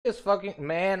is fucking...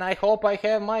 Man, I hope I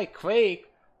have my Quake.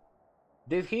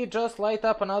 Did he just light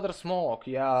up another smoke?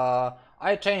 Yeah,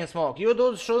 I chain smoke. You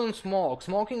dudes shouldn't smoke.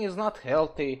 Smoking is not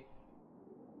healthy.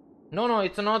 No,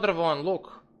 it's another one.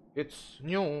 Look, it's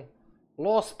new.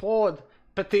 Lost pod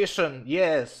petition.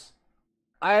 Yes.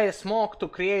 I smoke to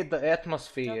create the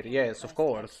atmosphere. Yes, of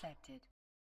course.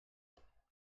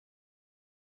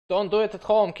 Don't do it at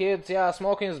home, kids. Yeah,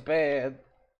 smoking is bad.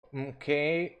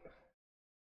 Okay.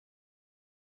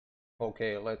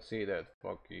 Okay, let's see that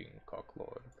fucking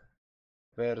cocklord.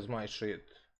 Where's my shit?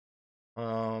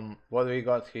 What do we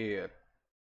got here?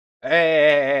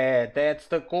 Hey, that's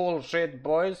the cool shit,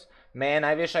 boys. Man,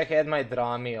 I wish I had my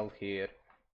Dramiel here.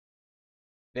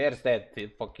 Where's that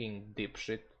fucking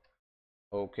dipshit?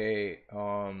 Okay,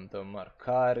 the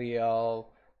Markarial,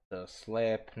 the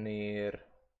Sleipnir,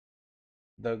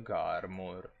 the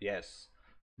Garmur, yes.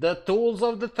 The tools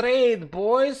of the trade,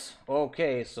 boys!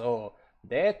 Okay, so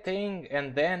that thing,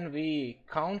 and then we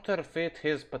counterfeit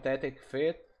his pathetic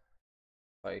fit.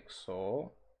 Like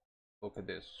so. Look at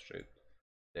this shit.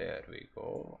 There we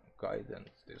go.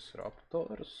 Guidance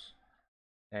disruptors.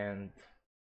 And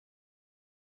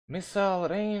missile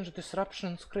range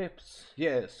disruption scripts.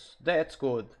 Yes, that's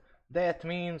good. That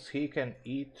means he can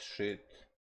eat shit.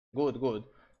 Good.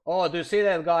 Oh, do you see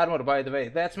that Garmur, by the way?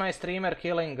 That's my streamer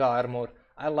killing Garmur.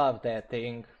 I love that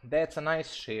thing. That's a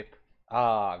nice ship.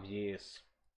 Ah, yes.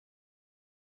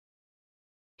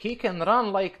 He can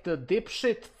run like the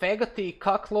dipshit faggoty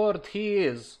cocklord he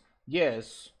is.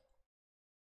 Yes.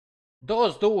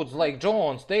 Those dudes like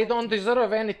Jones, they don't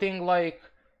deserve anything like...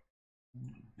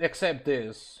 Except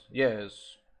this.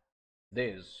 Yes.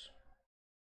 This.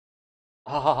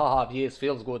 Ah, yes,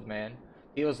 feels good, man.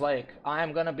 He was like,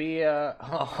 I'm gonna be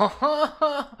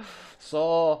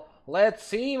So, let's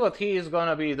see what he is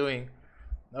gonna be doing.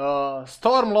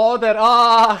 Stormloader,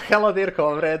 hello dear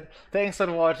comrade. Thanks for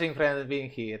watching, friend, and being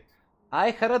here.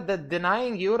 I heard that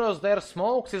denying Euros their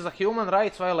smokes is a human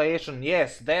rights violation.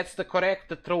 Yes, that's the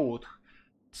correct truth.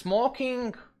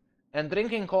 Smoking and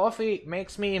drinking coffee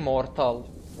makes me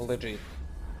immortal. Legit.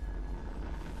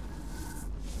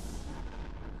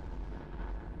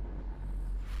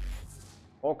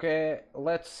 Okay,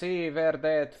 let's see where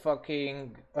that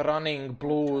fucking running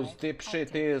blues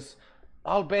dipshit is.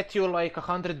 I'll bet you like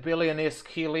 100 billion isk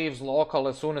he leaves local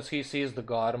as soon as he sees the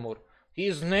Garmur.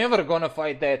 He's never gonna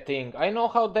fight that thing. I know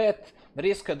how that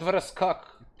risk adverse cuck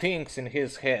thinks in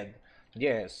his head.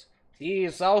 Yes. He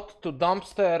is out to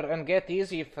dumpster and get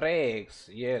easy frags.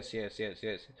 Yes.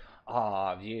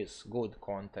 Ah, yes, good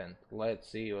content. Let's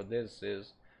see what this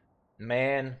is.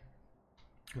 Man,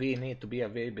 we need to be a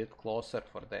way bit closer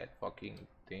for that fucking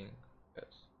thing. Yes.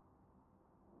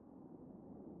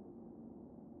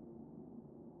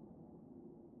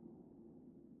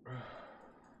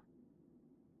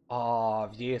 Ah,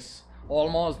 yes.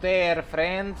 Almost there,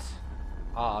 friends.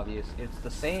 Ah, yes. It's the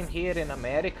same here in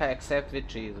America except with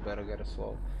cheeseburgers.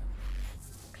 So.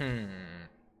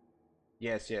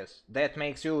 Yes. That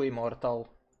makes you immortal.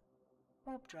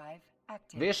 Warp drive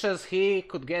active. Wishes he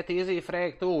could get easy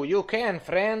frag too. You can,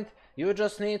 friend. You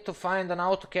just need to find an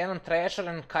autocannon trasher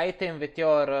and kite him with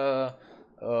your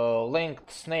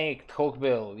linked snaked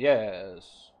hookbill.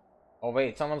 Yes. Oh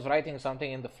wait, someone's writing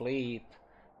something in the fleet.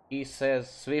 He says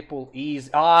Swipple easy.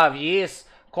 Ah, yes.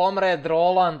 Comrade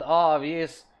Roland. Ah,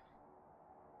 yes.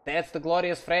 That's the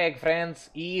glorious frag, friends.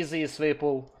 Easy,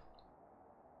 Swipple.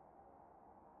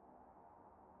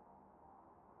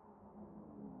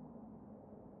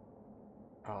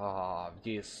 Ah,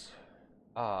 yes.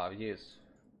 Ah, yes.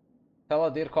 Hello,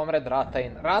 dear comrade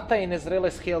Ratain. Ratain is really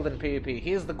skilled in PvP.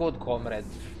 He's the good comrade.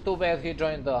 Too bad he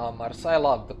joined the Amars. I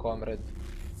love the comrade.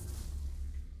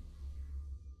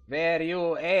 Where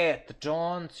you at,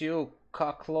 Jones, you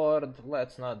cocklord?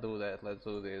 Let's not do that. Let's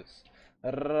do this.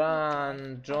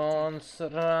 Run, Jones,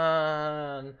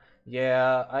 run.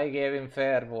 Yeah, I gave him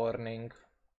fair warning.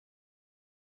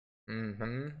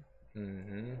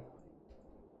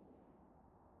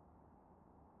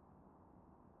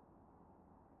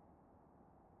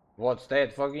 What's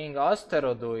that fucking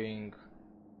Astero doing?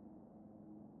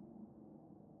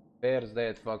 Where's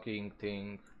that fucking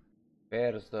thing?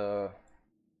 Where's the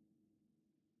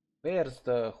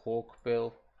hook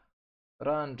bill?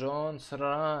 Run, Jones,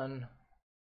 run.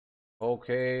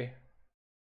 Okay.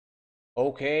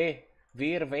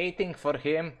 We're waiting for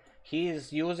him.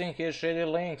 He's using his shitty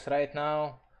links right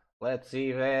now. Let's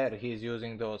see where he's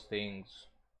using those things.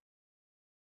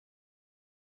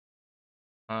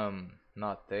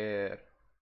 Not there.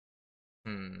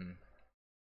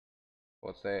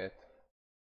 What's that?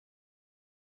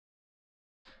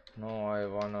 No, I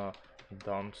wanna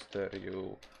dumpster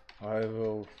you. I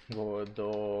will go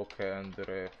dock and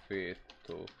refit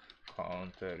to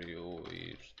counter you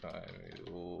each time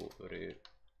you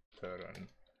return.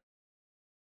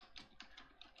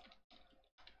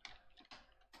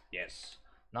 Yes.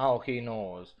 Now he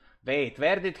knows. Wait,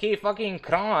 where did he fucking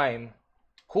crime?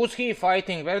 Who's he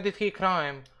fighting? Where did he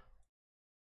crime?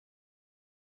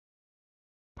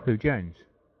 Who, Jones?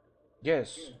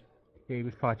 Yes. He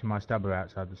was fighting my stubber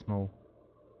outside the small.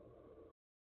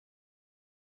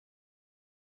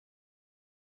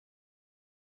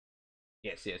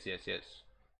 Yes.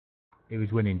 He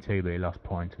was winning 2, but he lost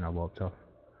point and I walked off.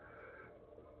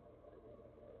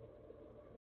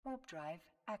 Warp drive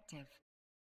active.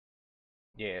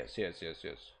 Yes.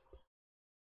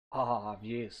 Ah,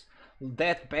 yes.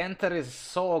 That banter is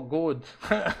so good.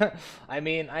 I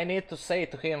mean, I need to say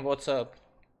to him what's up.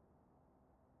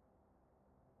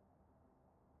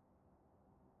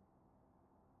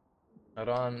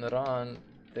 Run.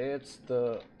 That's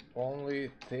the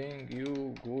only thing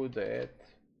you good at.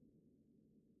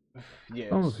 Yes.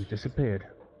 Oh, he disappeared.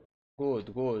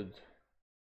 Good.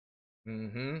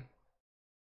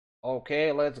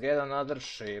 Okay, let's get another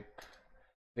ship.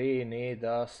 We need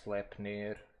a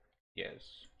Sleipnir.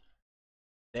 Yes.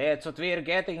 That's what we're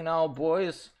getting now,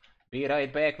 boys. Be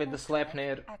right back with the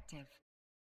Sleipnir. Active.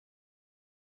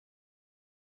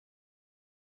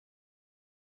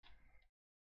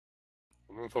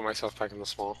 I'm gonna put myself back in the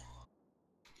small.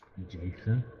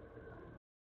 Jason.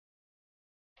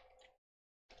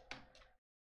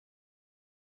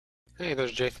 Hey,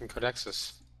 there's Jathan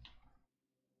Codexus.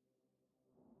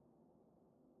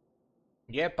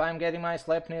 Yep, I'm getting my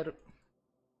Sleipnir.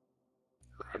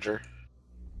 Roger.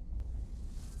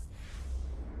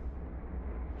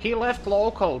 He left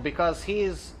local because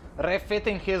he's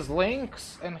refitting his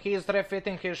links and he's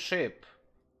refitting his ship.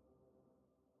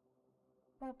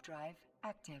 Warp drive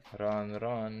active.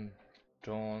 Run.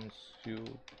 Jones, you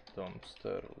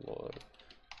dumpster lord.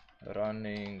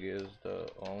 Running is the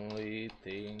only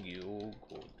thing you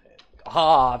good at.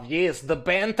 Ah, yes, the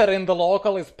banter in the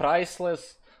local is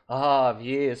priceless. Ah,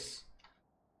 yes.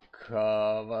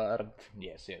 Covered.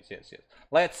 Yes.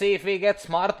 Let's see if we get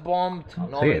smart bombed.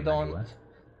 No, we don't. Anywhere.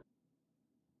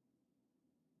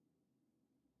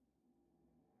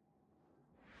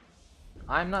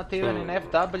 I'm not even in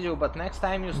FW, but next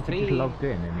time you He stream, just logged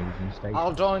in and he was in station.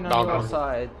 I'll join on Dog your on.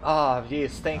 side. Ah,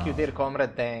 yes, thank you, dear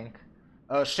comrade Tank.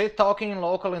 Shit talking in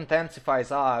local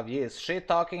intensifies. Ah, yes, shit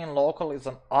talking in local is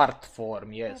an art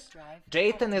form, yes.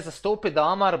 Jayton is a stupid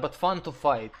Amar, but fun to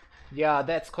fight. Yeah,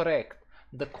 that's correct.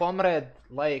 The comrade,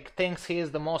 like, thinks he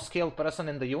is the most skilled person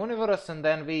in the universe, and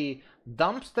then we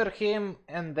dumpster him,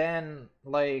 and then,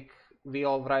 like, we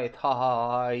all write,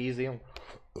 haha, easy in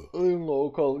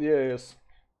local, yes.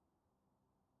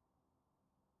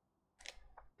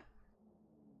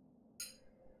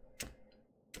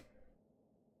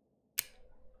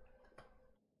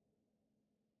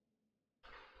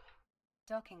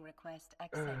 Docking request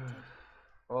accepted.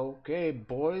 Okay,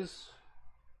 boys.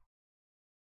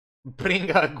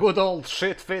 Bring a good old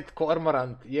shit fit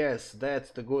cormorant. Yes,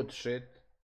 that's the good shit.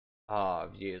 Ah,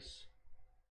 yes.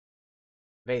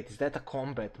 Wait, is that a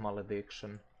combat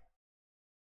malediction?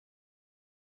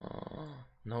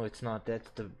 No, it's not. That's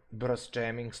the burst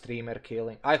jamming streamer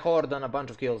killing. I hoard on a bunch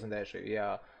of kills in that shit.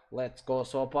 Yeah. Let's go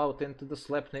swap out into the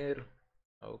Sleipnir.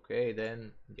 Okay,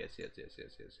 then. Yes.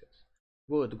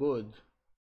 Good.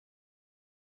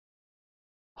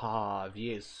 Ah,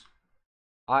 yes.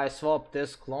 I swapped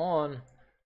this clone.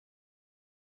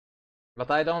 But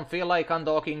I don't feel like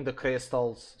undocking the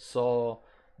crystals, so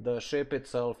the ship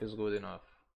itself is good enough.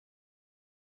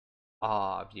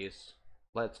 Ah, yes.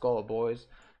 Let's go, boys.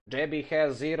 Jebby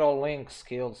has 0 link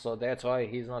skills, so that's why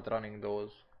he's not running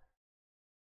those.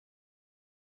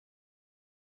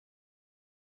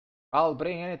 I'll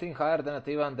bring anything higher than a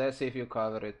T1 Desi if you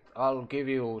cover it. I'll give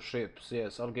you ships,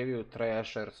 yes. I'll give you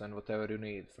trashers and whatever you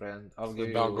need, friend. I'll give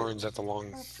The you... Balgorn's at the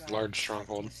large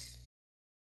stronghold.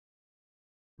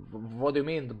 What do you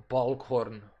mean, the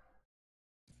Balkhorn?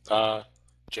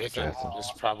 Jathan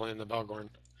is probably in the Balgorn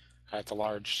at the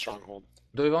large stronghold.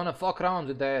 Do you wanna fuck around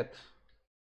with that?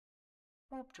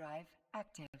 Warp drive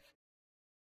active.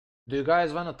 Do you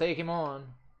guys wanna take him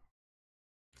on?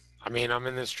 I mean, I'm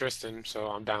in this Tristan, so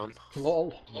I'm down.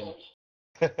 Lol.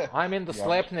 I'm in the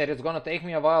Sleipnir, it's gonna take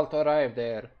me a while to arrive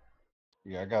there.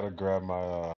 Yeah, I gotta grab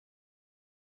my,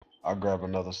 I'll grab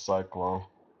another Cyclone.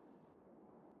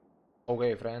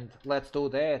 Okay, friend, let's do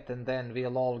that, and then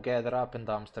we'll all gather up and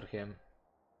dumpster him.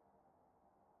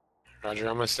 Roger,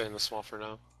 I'm gonna stay in the small for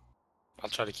now. I'll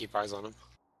try to keep eyes on him.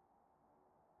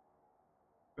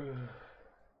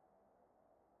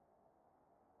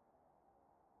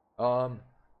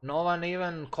 No one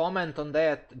even comment on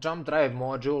that jump drive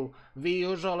module. We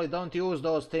usually don't use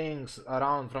those things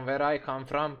around from where I come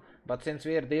from, but since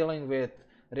we're dealing with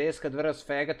risk-adverse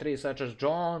faggotry such as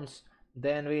drones,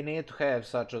 then we need to have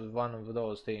such one of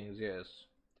those things, yes.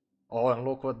 Oh, and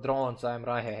look what drones I'm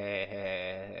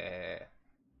right.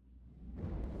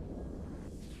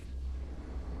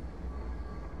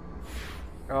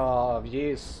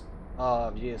 Yes.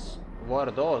 Yes. What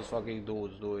are those fucking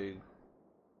dudes doing?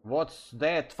 What's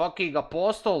that fucking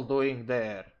apostle doing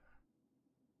there?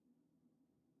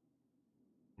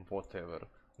 Whatever.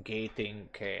 Gating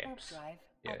Warp caps. drive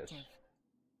Yes. active.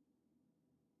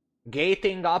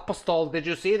 Gating apostle. Did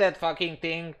you see that fucking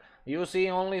thing? You see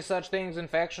only such things in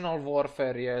factional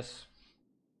warfare, yes.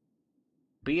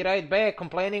 Be right back,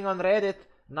 complaining on Reddit.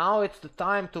 Now it's the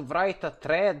time to write a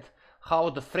thread how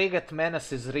the frigate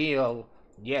menace is real.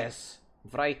 Yes,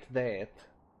 write that.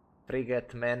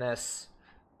 Frigate menace.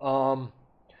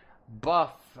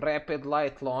 Buff rapid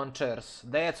light launchers.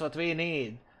 That's what we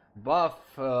need. Buff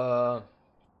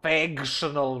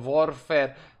factional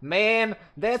warfare. Man,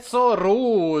 that's so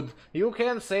rude. You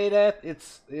can't say that.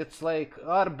 It's like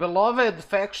our beloved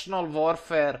factional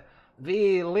warfare.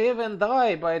 We live and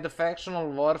die by the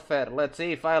factional warfare. Let's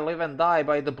see if I live and die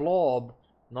by the blob.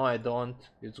 No, I don't.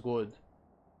 It's good.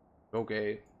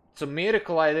 Okay. It's a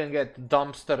miracle I didn't get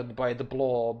dumpstered by the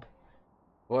blob.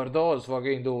 What are those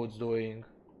fucking dudes doing?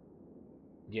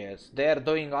 Yes, they're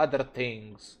doing other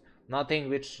things. Nothing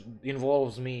which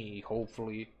involves me,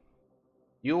 hopefully.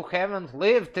 You haven't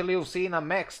lived till you've seen a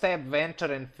mech-stab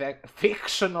venture in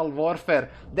fictional warfare.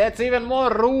 That's even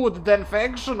more rude than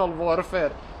factional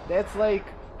warfare. That's like,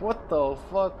 what the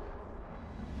fuck?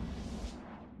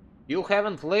 You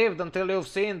haven't lived until you've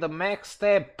seen the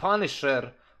mech-stab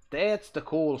Punisher. That's the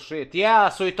cool shit. Yeah,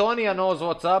 Suetonia knows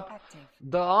what's up. Active.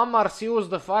 The Amars use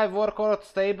the 5 workout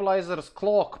stabilizers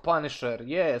clock Punisher,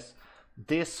 yes.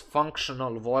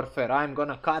 Dysfunctional warfare, I'm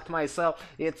gonna cut myself.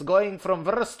 It's going from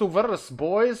verse to verse,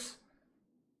 boys.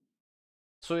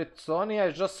 Suetonia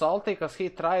is just salty cause he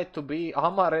tried to be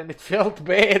Amar and it felt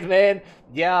bad, man.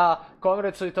 Yeah,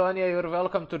 Comrade Suetonia, you're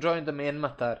welcome to join the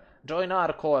Minmatar. Join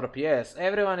our corp, yes.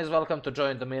 Everyone is welcome to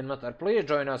join the Minmatar. Please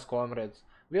join us, comrades.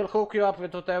 We'll hook you up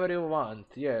with whatever you want,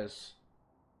 yes.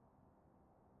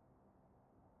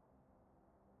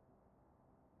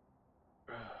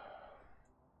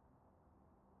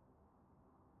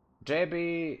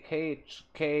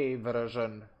 JBHK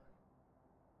version.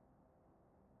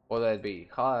 What would that be?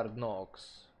 Hard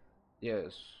Knocks.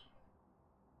 Yes.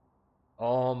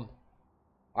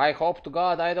 I hope to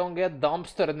God I don't get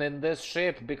dumpstered in this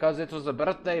ship because it was a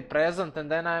birthday present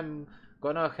and then I'm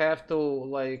gonna have to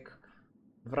like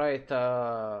write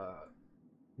a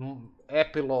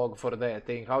epilogue for that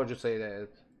thing. How would you say that?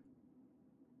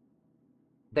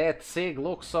 That SIG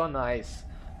looks so nice.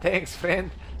 Thanks,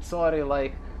 friend. Sorry,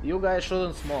 like, you guys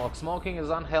shouldn't smoke. Smoking is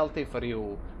unhealthy for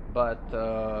you. But,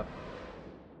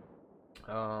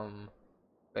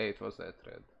 wait, what's that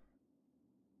thread?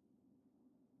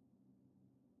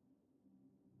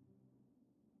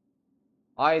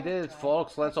 I did it,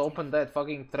 folks. Let's open that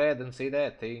fucking thread and see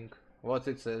that thing. What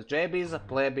it says. JB is a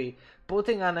plebby.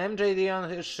 Putting an MJD on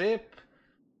his ship.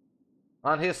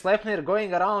 On his Sleipnir,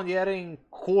 going around yelling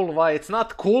Kulva. It's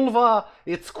not Kulva,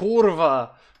 it's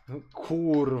Kurva.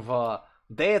 Kurva.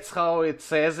 That's how it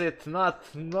says it, not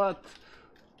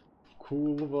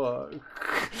Kulva.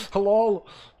 Lol.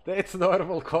 That's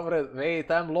normal, comrade.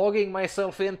 Wait, I'm logging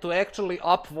myself in to actually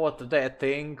upvote that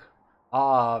thing.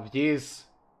 Ah, yes.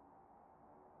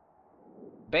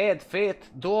 Bad fit,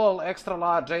 dual extra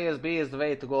large ASB is the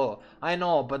way to go. I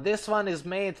know, but this one is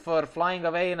made for flying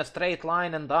away in a straight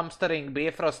line and dumpstering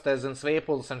Bifrostes and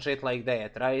Swaples and shit like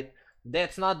that, right?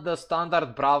 That's not the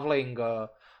standard Bravling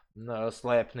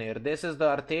Sleipnir. This is the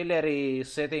artillery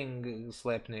sitting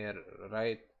Sleipnir,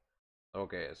 right?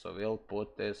 Okay, so we'll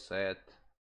put this at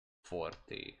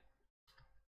 40.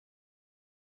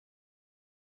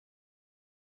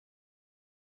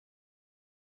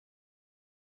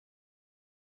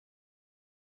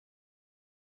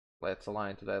 Let's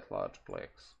align to that large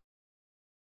plex.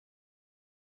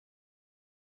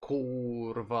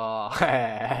 Kurva.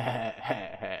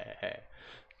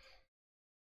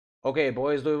 Okay,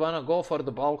 boys, do we wanna go for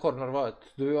the Balcorn or what?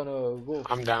 Do we wanna go?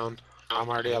 I'm down. I'm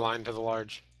already aligned to the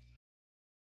large.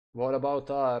 What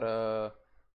about our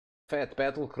fat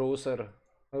battle cruiser?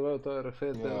 What about our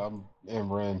fat Yeah, I'm in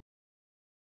Ren.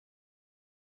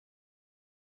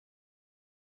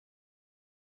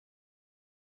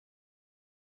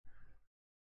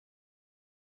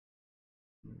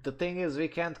 The thing is, we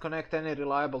can't connect any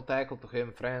reliable tackle to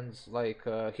him, friends. Like,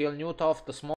 he'll newt off the small